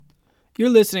You're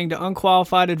listening to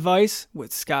Unqualified Advice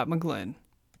with Scott McGlynn.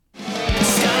 Scotty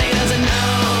doesn't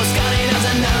know, Scotty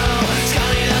doesn't know,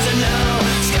 Scotty doesn't know,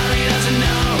 Scotty doesn't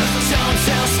know. Don't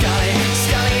tell Scotty,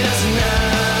 Scotty doesn't know.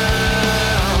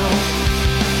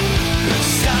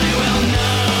 Scotty will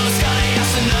know, Scotty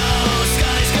has to know,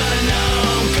 Scotty's gonna know.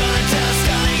 I'm gonna tell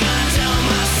Scotty, gonna tell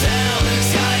myself.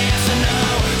 Scotty has to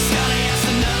know, Scotty has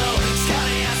to know,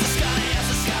 Scotty has to, Scotty has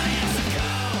to, Scotty has to go.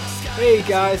 Scotty Hey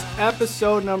guys,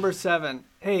 episode number 7.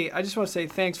 Hey, I just want to say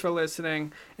thanks for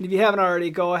listening. And if you haven't already,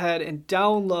 go ahead and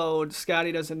download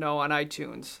Scotty Doesn't Know on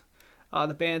iTunes.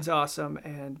 The band's awesome,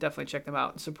 and definitely check them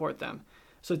out and support them.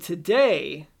 So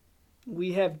today,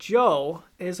 we have Joe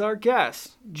as our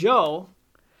guest. Joe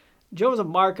is a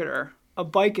marketer, a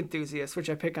bike enthusiast,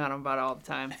 which I pick on him about all the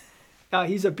time.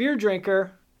 He's a beer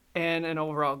drinker and an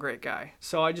overall great guy.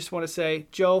 So I just want to say,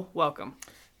 Joe, welcome.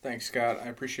 Thanks, Scott. I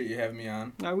appreciate you having me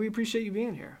on. We appreciate you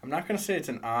being here. I'm not going to say it's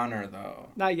an honor, though.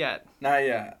 Not yet. Not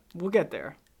yet. We'll get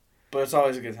there. But it's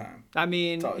always a good time. I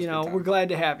mean, It's always a good time. we're glad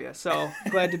to have you. So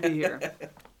glad to be here.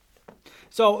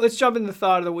 So let's jump into the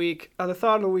thought of the week. The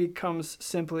thought of the week comes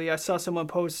simply, I saw someone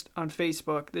post on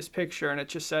Facebook this picture, and it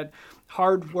just said,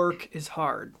 "Hard work is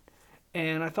hard."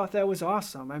 And I thought that was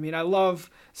awesome. I mean, I love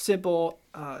simple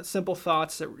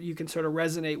thoughts that you can sort of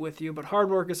resonate with you, but hard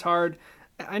work is hard.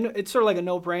 I know it's sort of like a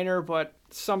no-brainer, but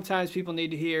sometimes people need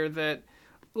to hear that,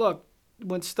 look,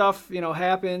 when stuff,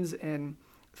 happens and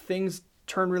things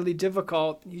turn really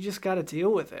difficult, you just got to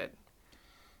deal with it.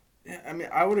 Yeah, I mean,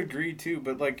 I would agree, too.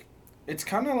 But, it's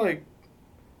kind of like,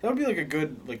 that would be, a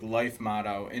good, life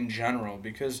motto in general.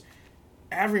 Because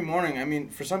every morning, I mean,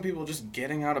 for some people, just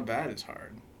getting out of bed is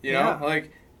hard. You know? Yeah.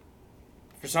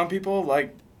 For some people,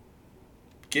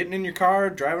 getting in your car,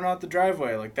 driving out the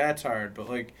driveway, that's hard. But,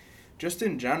 just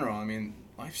in general, I mean,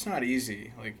 life's not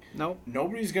easy. Nope.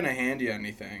 Nobody's going to hand you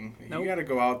anything. Nope. You got to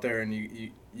go out there and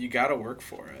you got to work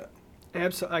for it.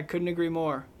 Absolutely, I couldn't agree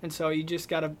more. And so you just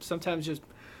gotta sometimes just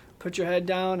put your head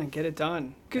down and get it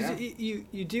done. Because Yeah.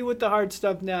 you deal with the hard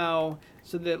stuff now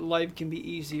so that life can be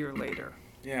easier later.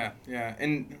 Yeah.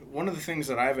 And one of the things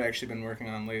that I've actually been working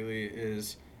on lately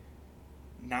is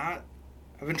I've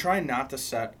been trying not to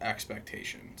set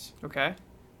expectations. Okay.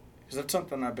 Because that's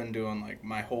something I've been doing,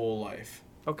 my whole life.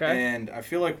 Okay. And I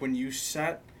feel like when you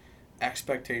set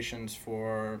expectations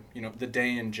for, the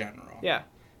day in general. Yeah.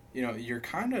 You're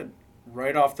kind of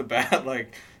right off the bat,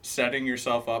 setting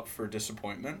yourself up for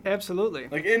disappointment. Absolutely.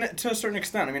 To a certain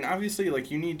extent. I mean, obviously,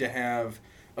 you need to have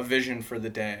a vision for the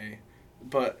day,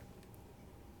 but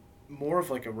more of,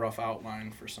 a rough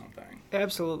outline for something.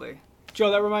 Absolutely.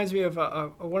 Joe, that reminds me of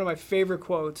one of my favorite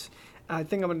quotes. I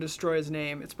think I'm going to destroy his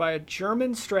name. It's by a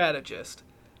German strategist,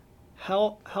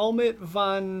 Helmut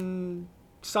von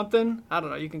something. I don't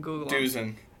know. You can Google him.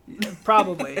 Dusen.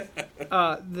 Probably.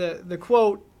 The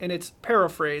quote, and it's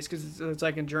paraphrased because it's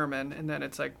in German, and then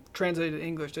it's translated to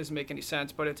English, doesn't make any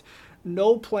sense, but it's,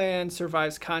 "No plan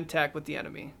survives contact with the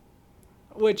enemy."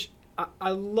 Which, I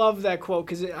love that quote,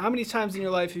 because how many times in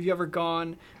your life have you ever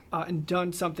gone and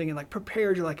done something and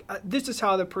prepared, you're this is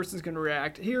how the person's going to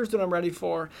react, here's what I'm ready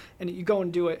for, and you go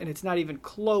and do it, and it's not even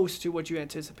close to what you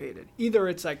anticipated. Either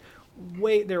it's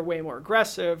they're way more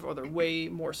aggressive, or they're way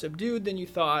more subdued than you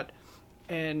thought.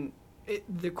 And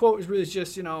the quote is really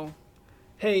just,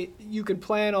 hey, you can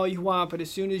plan all you want, but as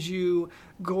soon as you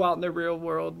go out in the real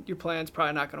world, your plan's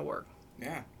probably not going to work.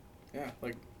 Yeah.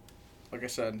 Like I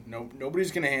said,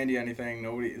 nobody's going to hand you anything.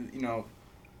 Nobody,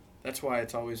 that's why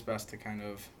it's always best to kind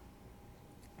of,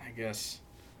 I guess,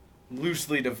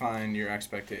 loosely define your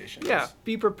expectations. Yeah,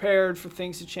 be prepared for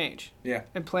things to change. Yeah.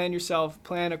 And plan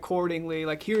accordingly.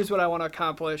 Here's what I want to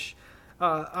accomplish.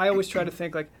 I always try to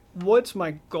think, what's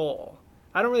my goal?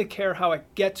 I don't really care how I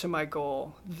get to my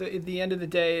goal at the end of the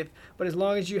day, but as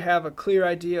long as you have a clear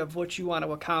idea of what you want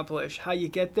to accomplish, how you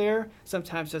get there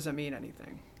sometimes doesn't mean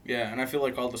anything. Yeah, and I feel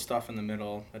like all the stuff in the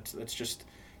middle, it's just,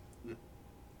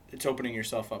 it's opening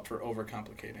yourself up for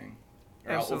overcomplicating,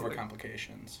 or Absolutely.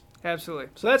 overcomplications. Absolutely.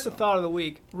 So that's the thought of the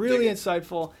week. Really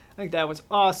insightful. I think that was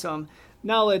awesome.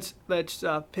 Now let's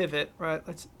pivot, right?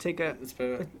 Let's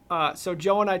pivot. So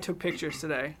Joe and I took pictures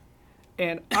today.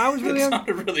 And I was really It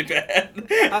sounded really bad.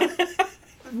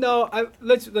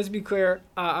 Let's be clear.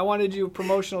 I wanted to do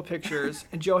promotional pictures,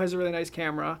 and Joe has a really nice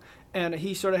camera, and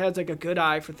he sort of has a good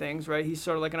eye for things, right? He's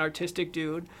sort of an artistic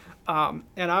dude, and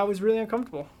I was really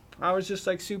uncomfortable. I was just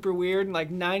super weird, and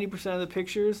 90% of the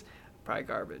pictures, probably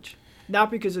garbage.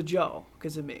 Not because of Joe,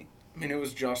 because of me. I mean, it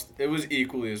was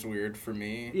equally as weird for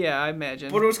me. Yeah, I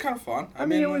imagine. But it was kind of fun. I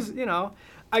mean, it was,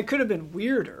 I could have been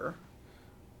weirder.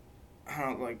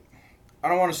 I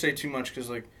don't want to say too much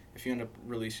because if you end up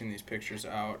releasing these pictures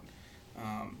out,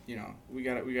 You know, we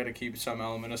gotta keep some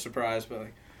element of surprise, but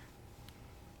like,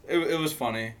 it was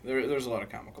funny. There's a lot of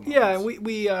comical moments. Yeah,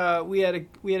 we had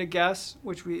a guess,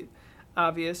 which we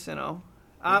obvious, you know,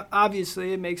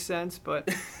 obviously it makes sense,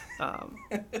 but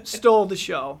stole the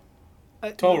show.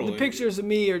 Totally. The pictures of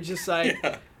me are just like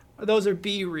those are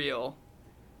B reel,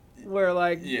 where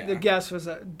like the guess was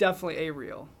definitely A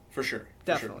reel. For sure.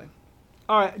 Definitely.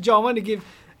 All right, Joe, I wanted to give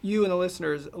you and the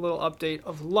listeners a little update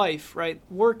of life, right?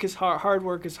 Work is hard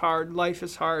work is hard, life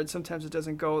is hard. Sometimes it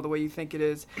doesn't go the way you think it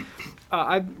is.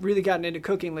 I've really gotten into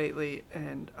cooking lately,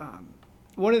 and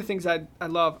one of the things I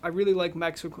love, I really like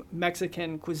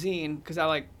Mexican cuisine because I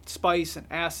like spice and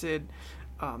acid.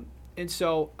 And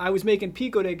so I was making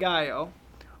pico de gallo,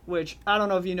 which, I don't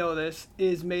know if you know this,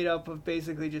 is made up of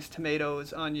basically just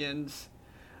tomatoes, onions,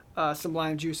 some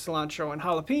lime juice, cilantro, and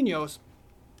jalapenos.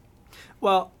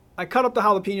 Well, I cut up the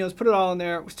jalapenos, put it all in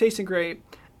there. It was tasting great.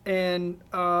 And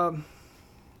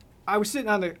I was sitting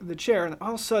on the chair, and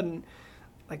all of a sudden,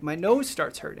 like, my nose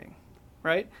starts hurting,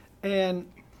 right? And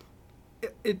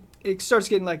it starts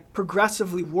getting, like,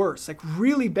 progressively worse, like,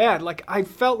 really bad. Like, I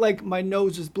felt like my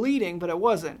nose was bleeding, but it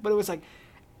wasn't. But it was, like,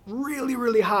 really,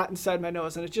 really hot inside my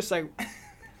nose. And it's just, like...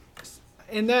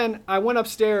 And then I went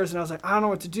upstairs, and I was like, I don't know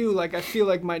what to do. Like, I feel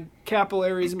like my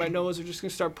capillaries in my nose are just going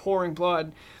to start pouring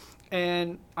blood.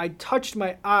 And I touched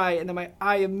my eye, and then my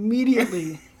eye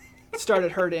immediately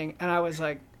started hurting. And I was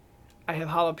like, I have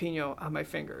jalapeno on my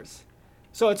fingers.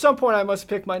 So at some point, I must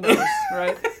pick my nose,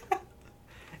 right?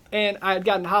 And I had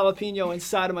gotten jalapeno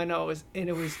inside of my nose, and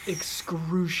it was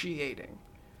excruciating.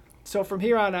 So from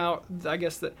here on out, I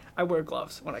guess that I wear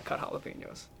gloves when I cut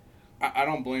jalapenos. I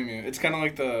don't blame you. It's kind of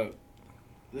like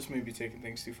this may be taking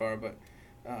things too far, but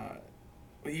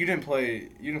you didn't play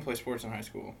sports in high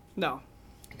school. No.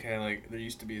 Okay, like there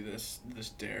used to be this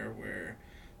dare where,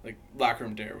 like, locker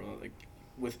room dare, where, like,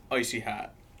 with icy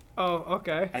hot. Oh,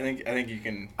 okay. I think you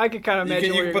can. I could kind of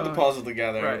imagine you can put going. the puzzle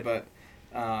together, right. But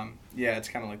yeah, it's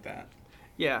kind of like that.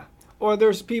 Yeah, or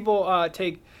there's people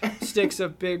take sticks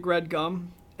of big red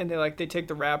gum and they take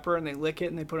the wrapper and they lick it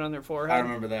and they put it on their forehead. I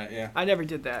remember that. Yeah. I never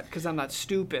did that because I'm not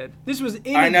stupid. This was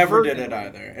inadvertent. I never did it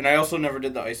either, and I also never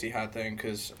did the icy hot thing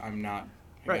because I'm not.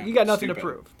 Right, you got nothing stupid. to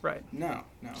prove. Right. No.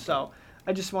 So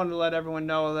I just wanted to let everyone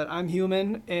know that I'm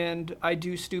human and I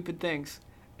do stupid things.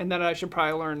 And that I should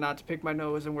probably learn not to pick my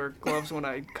nose and wear gloves when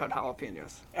I cut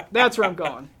jalapenos. That's where I'm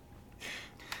going.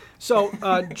 So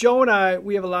Joe and I,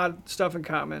 we have a lot of stuff in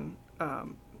common.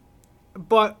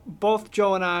 But both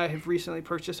Joe and I have recently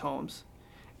purchased homes.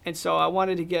 And so I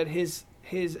wanted to get his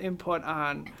input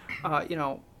on,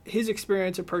 his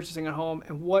experience of purchasing a home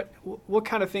and what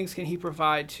kind of things can he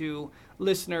provide to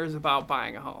listeners about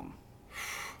buying a home.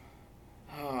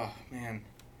 Oh, man.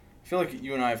 I feel like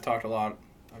you and I have talked a lot,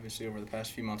 obviously, over the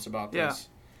past few months about this.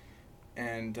 Yeah.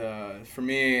 And for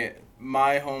me,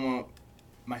 my home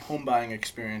buying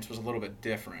experience was a little bit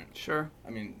different. Sure. I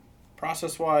mean,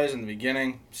 process-wise, in the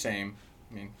beginning, same.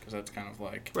 I mean, because that's kind of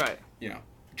like, right.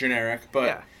 Generic.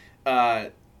 But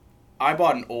I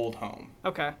bought an old home.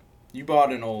 Okay. You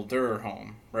bought an older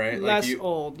home, right? Less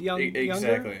old, younger?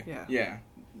 Exactly. Yeah.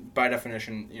 By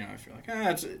definition, if you're like,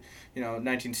 it's,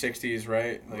 1960s,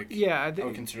 right? Like, yeah, I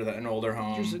would consider that an older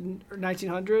home.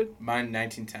 1900? Mine,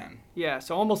 1910. Yeah,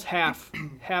 so almost half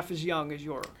as young as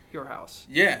your house.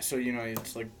 Yeah, so,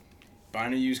 it's like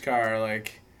buying a used car,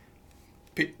 like,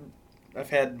 I've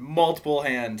had multiple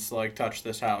hands, like, touch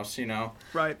this house,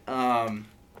 Right.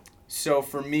 So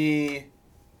for me,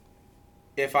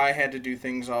 if I had to do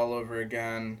things all over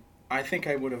again, I think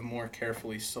I would have more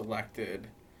carefully selected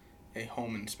a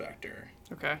home inspector.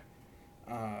 Okay.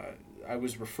 I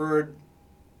was referred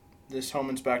this home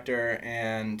inspector,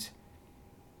 and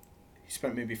he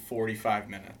spent maybe 45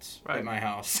 minutes at my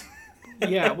house.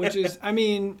 Yeah, which is, I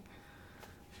mean,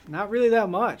 not really that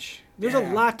much. There's a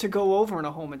lot to go over in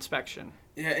a home inspection.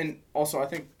 Yeah, and also I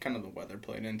think kind of the weather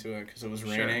played into it because it was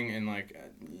raining and, like...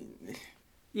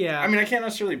 yeah. I mean, I can't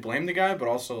necessarily blame the guy, but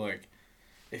also, like,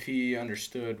 if he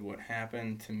understood what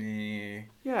happened to me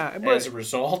as a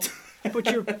result... But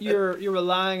you're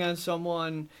relying on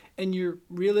someone, and you're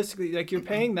realistically, like, you're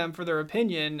paying them for their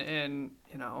opinion, and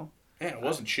Yeah, it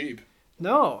wasn't cheap.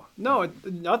 No,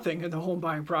 nothing in the home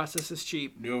buying process is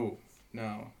cheap. No.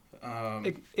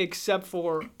 Except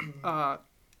for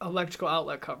electrical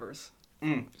outlet covers.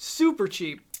 Super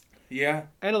cheap. Yeah.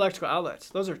 And electrical outlets.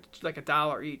 Those are like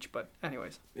 $1 each, but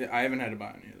anyways. Yeah, I haven't had to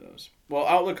buy any of those. Well,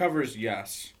 outlet covers,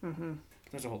 yes. Mm-hmm.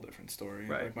 That's a whole different story.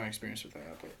 Right. Like my experience with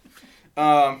that.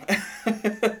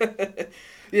 But,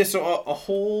 yeah, so a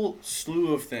whole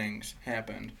slew of things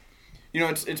happened.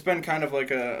 It's been kind of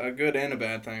like a good and a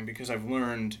bad thing because I've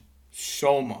learned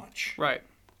so much. Right.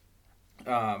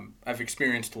 I've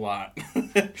experienced a lot.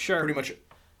 Sure. Pretty much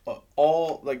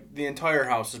all, like, the entire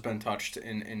house has been touched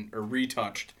or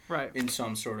retouched Right. in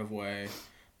some sort of way.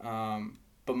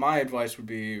 But my advice would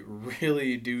be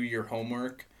really do your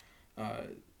homework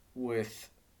with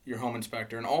your home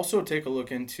inspector, and also take a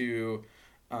look into,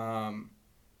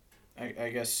 I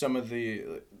guess, some of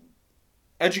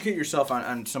educate yourself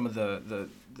on some of the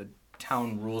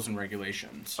town rules and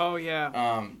regulations. Oh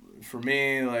yeah. For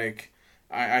me, like,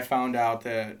 I found out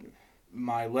that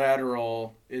my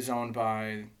lateral is owned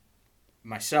by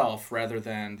myself rather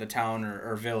than the town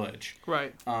or village.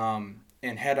 Right.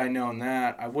 And had I known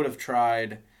that, I would have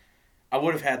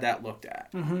had that looked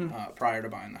at prior to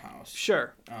buying the house.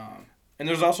 Sure. And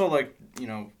there's also, like,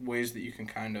 ways that you can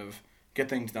kind of get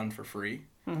things done for free,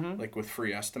 like with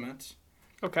free estimates.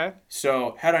 Okay.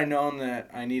 So had I known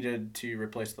that I needed to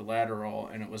replace the lateral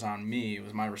and it was on me, it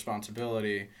was my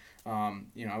responsibility,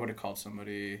 I would have called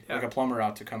somebody, like a plumber,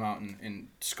 out to come out and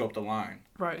scope the line.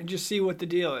 Right, and just see what the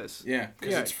deal is. Yeah,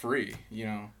 because it's free,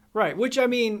 Right, which, I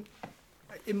mean,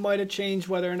 it might have changed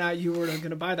whether or not you were going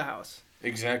to buy the house.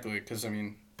 Exactly, because, I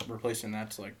mean, replacing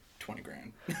that's like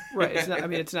 $20,000. Right, it's not. I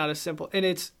mean, it's not as simple, and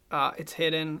it's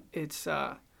hidden. It's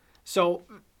so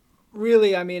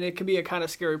really, I mean, it can be a kind of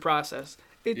scary process.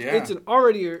 It's an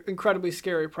already incredibly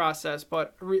scary process,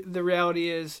 but the reality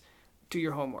is, do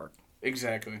your homework.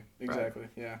 Exactly. Right.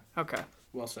 Yeah. Okay.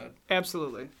 Well said.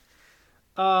 Absolutely.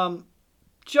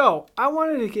 Joe, I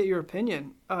wanted to get your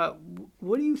opinion.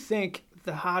 What do you think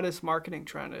the hottest marketing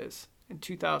trend is in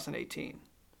 2018?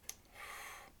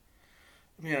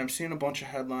 Man, I'm seeing a bunch of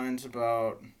headlines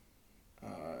about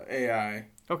AI.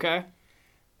 Okay.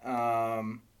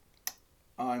 I'm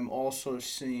also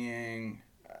seeing,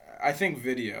 I think,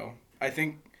 video.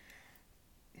 Because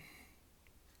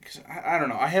I don't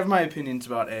know. I have my opinions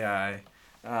about AI.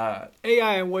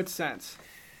 AI in what sense?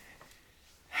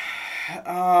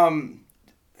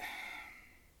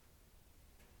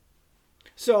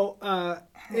 So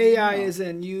AI is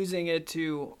in using it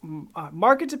to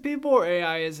market to people, or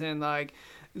AI is in like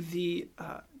the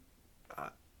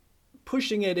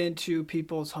pushing it into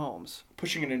people's homes?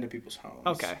 Pushing it into people's homes.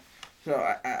 Okay. So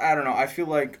I don't know. I feel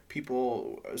like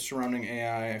people surrounding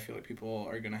AI, I feel like people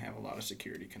are going to have a lot of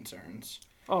security concerns.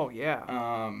 Oh,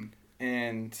 yeah.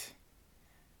 And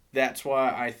that's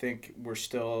why I think we're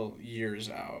still years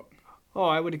out. Oh,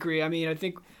 I would agree. I mean, I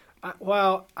think,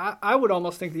 I would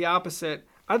almost think the opposite.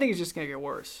 I think it's just going to get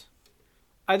worse.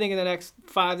 I think in the next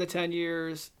 5 to 10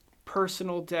 years,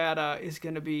 personal data is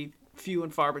going to be few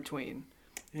and far between.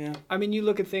 Yeah. I mean, you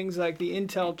look at things like the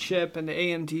Intel chip and the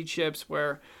AMD chips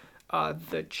where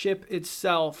the chip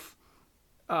itself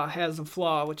has a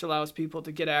flaw which allows people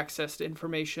to get access to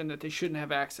information that they shouldn't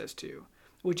have access to,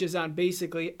 which is on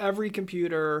basically every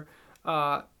computer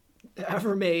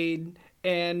ever made,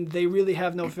 and they really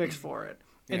have no fix for it.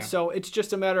 And so it's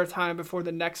just a matter of time before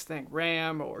the next thing,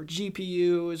 RAM or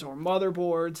GPUs or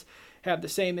motherboards, have the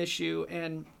same issue.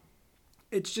 And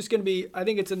it's just going to be, I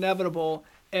think it's inevitable,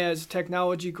 as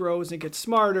technology grows and gets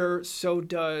smarter, so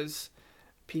does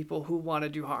people who want to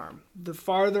do harm. The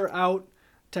farther out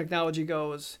technology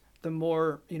goes, the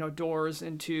more, doors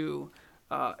into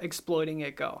exploiting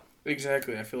it go.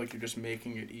 Exactly. I feel like you're just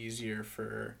making it easier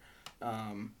for,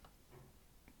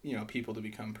 people to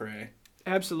become prey.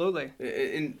 Absolutely.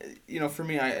 And, for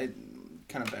me, I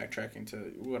kind of backtracking to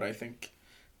what I think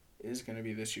is going to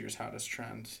be this year's hottest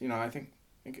trend. I think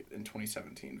in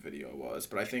 2017 video was,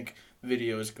 but I think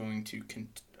video is going to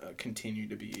continue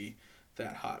to be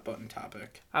that hot button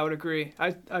topic. I would agree.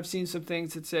 I've seen some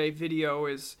things that say video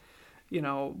is,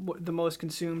 the most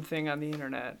consumed thing on the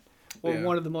internet. Or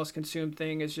one of the most consumed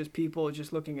thing is just people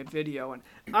just looking at video. And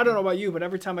I don't know about you, but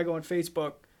every time I go on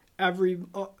Facebook, every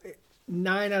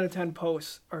 9 out of 10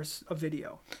 posts are a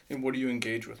video. And what do you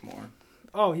engage with more?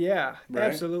 Oh, yeah. Right?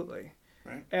 Absolutely.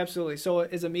 Right. Absolutely. So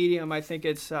as a medium, I think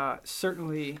it's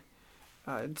certainly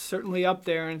up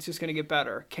there, and it's just going to get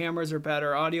better. Cameras are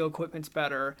better. Audio equipment's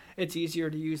better. It's easier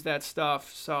to use that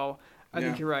stuff. So I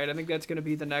think you're right. I think that's going to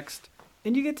be the next.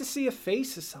 And you get to see a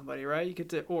face of somebody, right? You get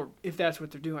to, or if that's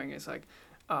what they're doing, is like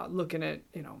looking at,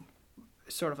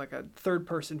 sort of like a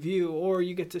third-person view, or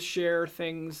you get to share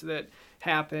things that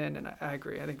happen. And I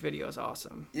agree. I think video is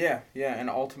awesome. Yeah, and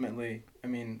ultimately, I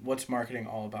mean, what's marketing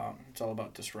all about? It's all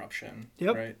about disruption,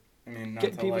 Yep. right? I mean, not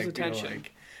Getting to people's like attention. be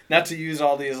like, not to use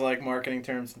all these like marketing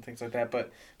terms and things like that,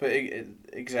 but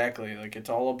exactly, like it's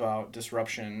all about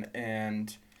disruption.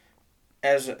 And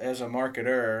as a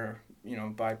marketer,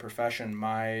 by profession,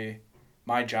 my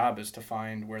job is to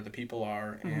find where the people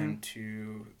are and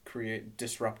to create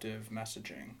disruptive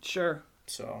messaging. Sure.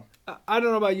 So I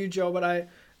don't know about you, Joe, but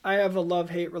I have a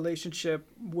love-hate relationship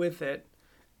with it,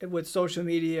 with social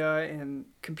media and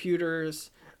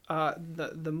computers.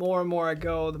 The more and more I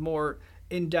go, the more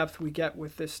in-depth we get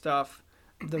with this stuff,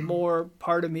 the more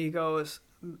part of me goes,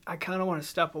 I kind of want to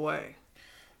step away.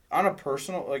 on a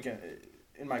personal, like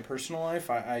in my personal life,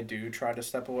 I do try to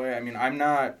step away. I mean, I'm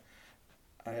not.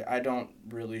 I don't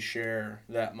really share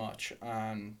that much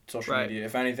on social Right. media.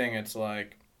 If anything, it's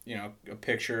like, a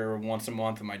picture once a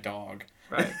month of my dog.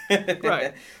 Right.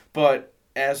 Right. But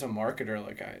as a marketer,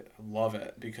 like, I love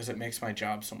it because it makes my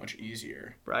job so much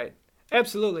easier. Right.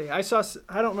 Absolutely. I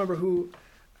don't remember who,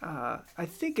 I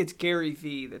think it's Gary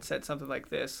Vee that said something like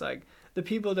this, like, the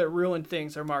people that ruin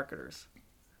things are marketers.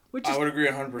 Which is, I would agree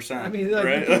 100%. I mean, like,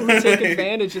 right? the people who take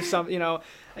advantage of something,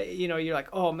 you're like,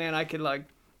 oh man, I could like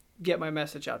get my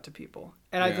message out to people.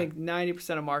 And I Yeah. think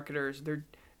 90% of marketers, their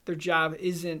job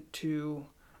isn't to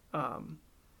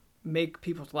make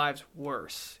people's lives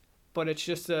worse, but it's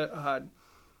just a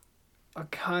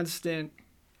constant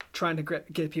trying to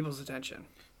get people's attention.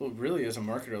 Well, really, as a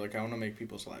marketer, like, I want to make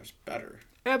people's lives better.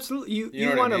 Absolutely. You know You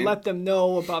what I want to mean? let them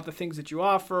know about the things that you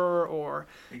offer, or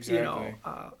Exactly.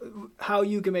 how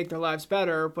you can make their lives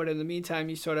better. But in the meantime,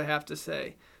 you sort of have to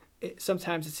say,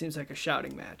 sometimes it seems like a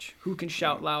shouting match. Who can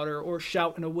shout louder or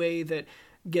shout in a way that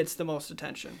gets the most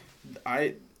attention?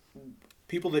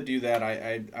 People that do that,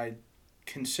 I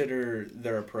consider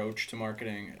their approach to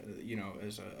marketing,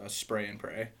 as a spray and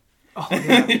pray. Oh,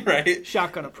 yeah. Right?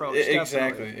 Shotgun approach.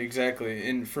 Exactly.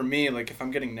 And for me, like, if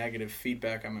I'm getting negative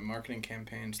feedback on my marketing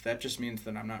campaigns, that just means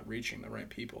that I'm not reaching the right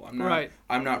people. Right.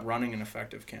 I'm not running an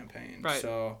effective campaign. Right.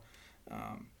 So,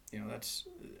 that's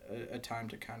a time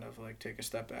to kind of like take a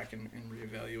step back and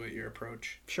reevaluate your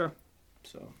approach. Sure.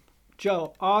 So,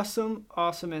 Joe, awesome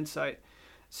insight.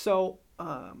 So,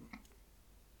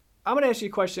 I'm going to ask you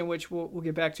a question, which we'll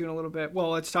get back to in a little bit. Well,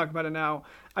 let's talk about it now.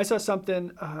 I saw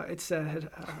something, it said,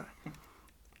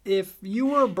 if you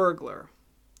were a burglar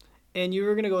and you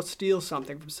were going to go steal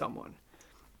something from someone,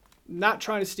 not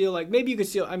trying to steal, like, maybe you could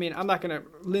steal, I mean, I'm not going to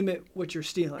limit what you're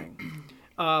stealing,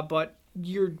 but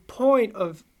your point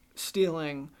of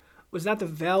stealing was not the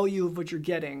value of what you're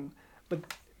getting, but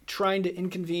trying to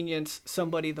inconvenience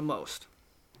somebody the most.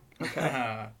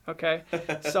 Okay. Okay.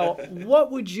 So,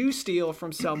 what would you steal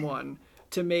from someone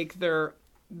to make their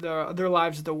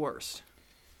lives the worst?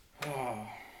 I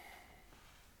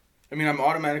mean, I'm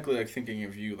automatically like thinking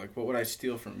of you. Like, what would I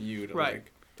steal from you to Right.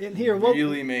 like And here,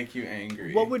 really make you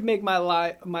angry? what would make my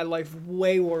life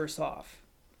way worse off?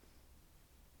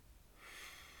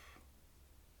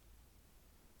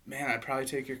 Man, I'd probably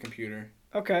take your computer.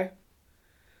 Okay.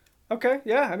 Okay.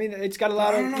 Yeah. I mean, it's got a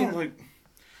lot I of. don't know, like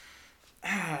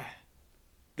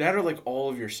that or like all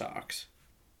of your socks.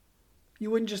 You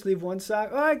wouldn't just leave one sock.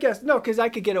 Oh, I guess no, because I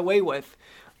could get away with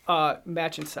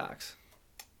matching socks.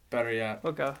 Better yet,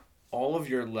 Okay. all of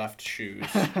your left shoes.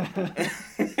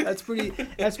 That's pretty.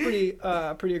 That's pretty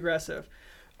aggressive.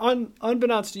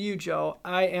 Unbeknownst to you, Joe,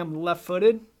 I am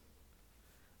left-footed.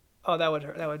 Oh, that would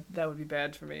hurt. That would be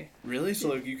bad for me. Really? So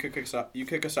like you kick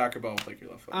a soccer ball with like your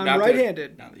left foot. I'm Not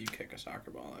right-handed. Not that you kick a soccer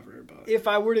ball ever, but If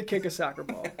I were to kick a soccer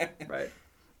ball, right,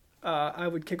 I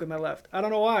would kick with my left. I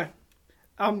don't know why.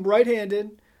 I'm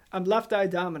right-handed. I'm left-eye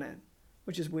dominant,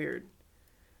 which is weird.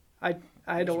 I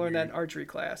had to learn that in archery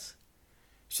class.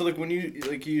 So like when you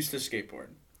used to skateboard,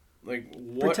 like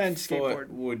what Pretend foot skateboard.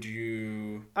 would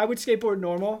you I would skateboard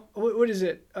normal. What is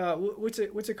it? What's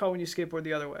it called when you skateboard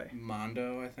the other way?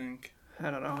 Mondo, I think. I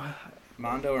don't know.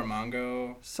 Mondo or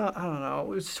Mongo? I don't know. It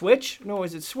was switch? No,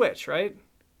 is it switch, right?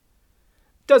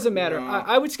 Doesn't matter. No.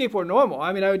 I would skateboard normal.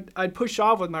 I mean, I'd push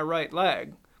off with my right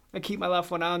leg. I'd keep my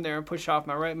left one on there and push off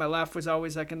my right. My left was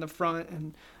always like in the front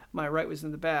and my right was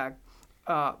in the back.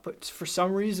 But for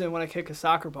some reason, when I kick a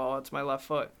soccer ball, it's my left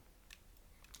foot.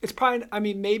 It's probably, I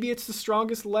mean, maybe it's the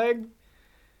strongest leg.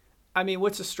 I mean,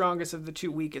 what's the strongest of the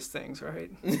two weakest things, right?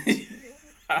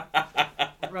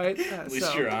 Right? At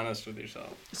least you're honest with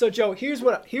yourself. So, Joe, here's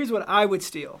what I would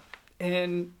steal.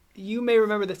 And you may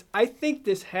remember this. I think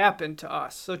this happened to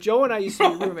us. So, Joe and I used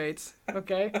to be roommates,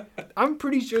 okay? I'm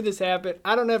pretty sure this happened.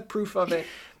 I don't have proof of it.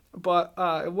 But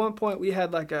at one point, we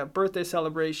had like a birthday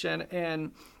celebration.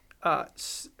 And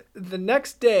the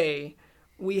next day,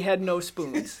 we had no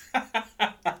spoons.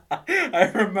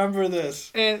 I remember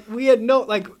this. And we had no,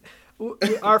 like,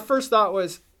 our first thought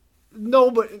was,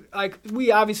 no, but, like,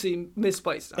 we obviously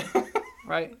misplaced them,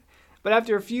 right? But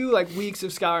after a few, like, weeks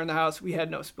of scouring the house, we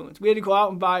had no spoons. We had to go out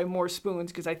and buy more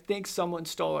spoons because I think someone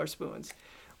stole our spoons,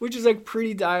 which is, like,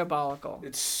 pretty diabolical.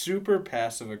 It's super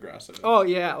passive aggressive. Oh,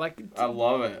 yeah, like, I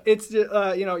love it. it's,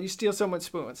 you steal someone's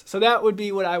spoons. So that would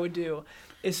be what I would do.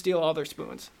 is steal all their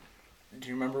spoons. Do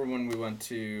you remember when we went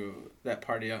to that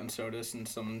party out in Sodus and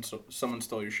someone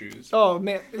stole your shoes? Oh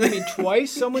man, I mean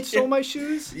twice someone stole my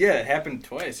shoes. Yeah, it happened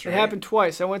twice, right? It happened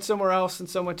twice. I went somewhere else and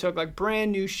someone took like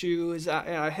brand new shoes.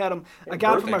 I had them. I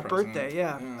got them for my birthday.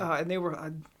 Yeah, and they were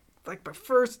like my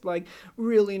first like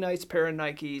really nice pair of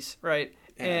Nikes, right?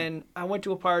 Yeah. And I went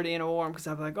to a party and I wore them because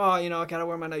I'm like, oh, you know, I gotta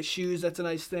wear my nice shoes. That's a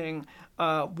nice thing.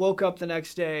 Woke up the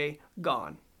next day,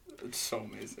 gone. It's so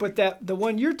amazing. But the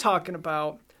one you're talking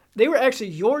about. They were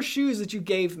actually your shoes that you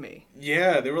gave me.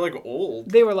 Yeah, they were like old.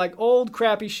 They were like old,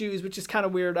 crappy shoes, which is kind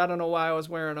of weird. I don't know why I was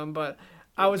wearing them, but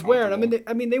I was wearing them.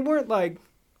 And they weren't like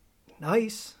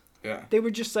nice. Yeah. They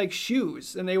were just like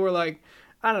shoes. And they were like,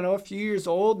 I don't know, a few years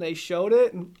old. And they showed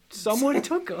it. And someone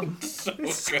took them.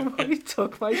 Somebody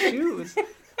took my shoes.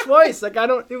 Twice. Like,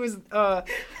 it was,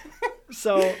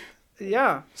 so,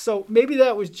 yeah. So maybe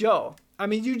that was Joe. I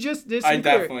mean, you just... I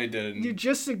definitely didn't. You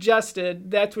just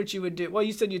suggested that's what you would do. Well,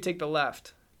 you said you'd take the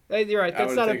left. You're right.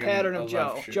 That's not a pattern of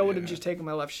Joe. Shoe, Joe would have just taken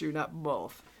my left shoe, not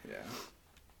both. Yeah.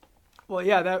 Well,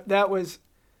 yeah, that was...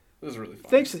 It was really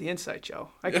fun. Thanks for the insight, Joe.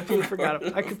 I completely forgot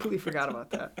about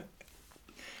that.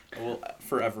 I will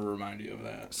forever remind you of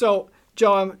that. So,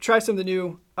 Joe, try something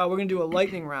new. We're going to do a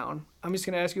lightning round. I'm just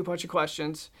going to ask you a bunch of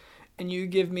questions, and you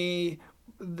give me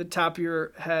the top of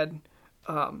your head...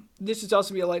 this is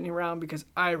also be a lightning round because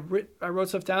I wrote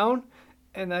stuff down,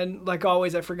 and then like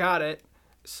always I forgot it.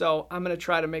 So I'm gonna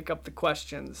try to make up the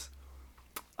questions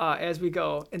as we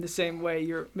go in the same way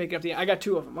you're making up the. I got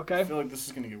 2 of them. Okay. I feel like this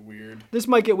is gonna get weird. This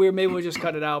might get weird. Maybe we'll just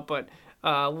cut it out, but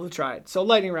we'll try it. So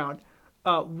lightning round.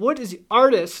 What is the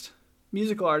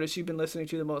musical artist you've been listening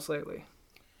to the most lately?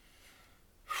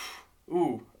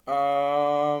 Ooh.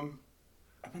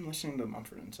 I've been listening to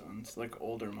Mumford & Sons, like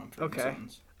older Mumford &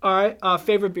 Sons. All right.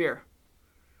 Favorite beer?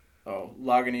 Oh,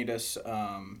 Lagunitas.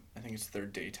 I think it's their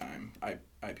daytime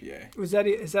IPA. Is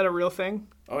that a real thing?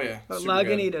 Oh yeah.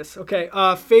 Lagunitas. Good.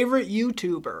 Okay. Favorite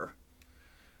YouTuber?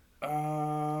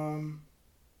 I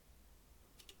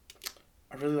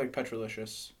really like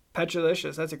Petrolicious.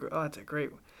 Petrolicious. That's a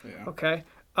great one. Yeah. Okay.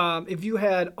 If you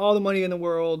had all the money in the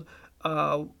world,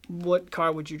 what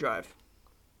car would you drive?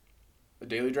 A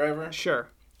daily driver? Sure.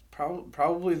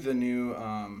 Probably the new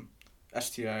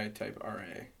STI Type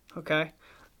RA. Okay.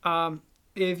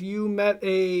 If you met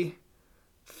a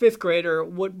 5th grader,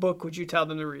 what book would you tell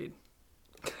them to read?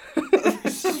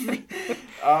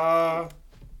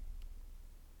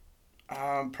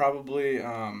 Probably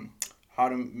How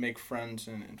to Make Friends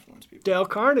and Influence People. Dale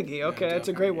Carnegie. Okay, that's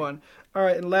a great one. All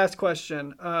right, and last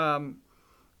question.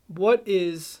 What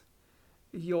is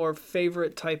your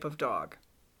favorite type of dog?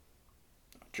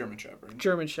 German Shepherd.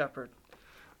 German Shepherd.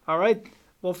 All right.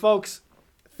 Well, folks,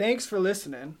 thanks for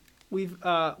listening. We've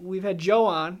had Joe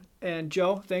on, and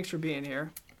Joe, thanks for being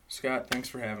here. Scott, thanks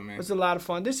for having me. It was a lot of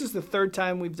fun. This is the 3rd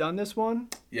time we've done this one.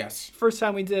 Yes. First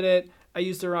time we did it, I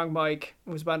used the wrong mic. It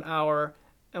was about an hour,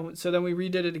 and so then we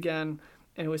redid it again,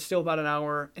 and it was still about an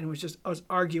hour, and it was just us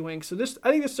arguing. So I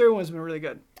think this 3rd one's been really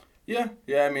good. Yeah.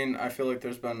 I mean, I feel like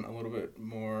there's been a little bit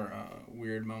more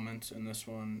weird moments in this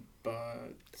one,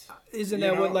 but isn't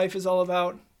that what life is all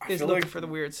about? Is looking for the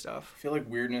weird stuff. I feel like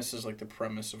weirdness is like the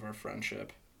premise of our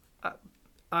friendship.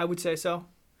 I would say so.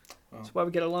 Well, that's why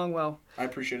we get along well. I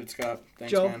appreciate it, Scott.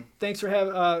 Thanks, Joe, man. Thanks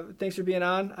for being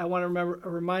on. I want to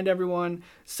remind everyone,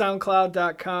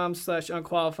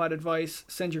 SoundCloud.com/unqualified advice.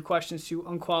 Send your questions to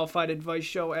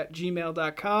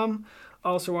unqualifiedadviceshow@gmail.com.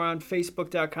 Also, we're on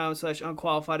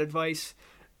Facebook.com/unqualified advice.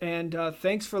 And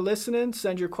thanks for listening.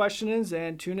 Send your questions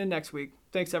and tune in next week.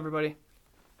 Thanks, everybody.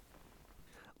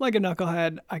 Like a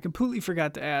knucklehead, I completely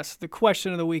forgot to ask the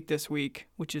question of the week this week,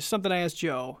 which is something I asked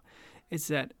Joe. It's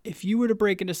that if you were to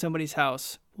break into somebody's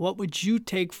house, what would you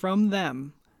take from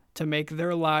them to make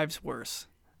their lives worse?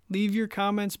 Leave your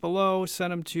comments below,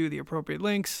 send them to the appropriate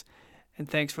links, and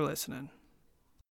thanks for listening.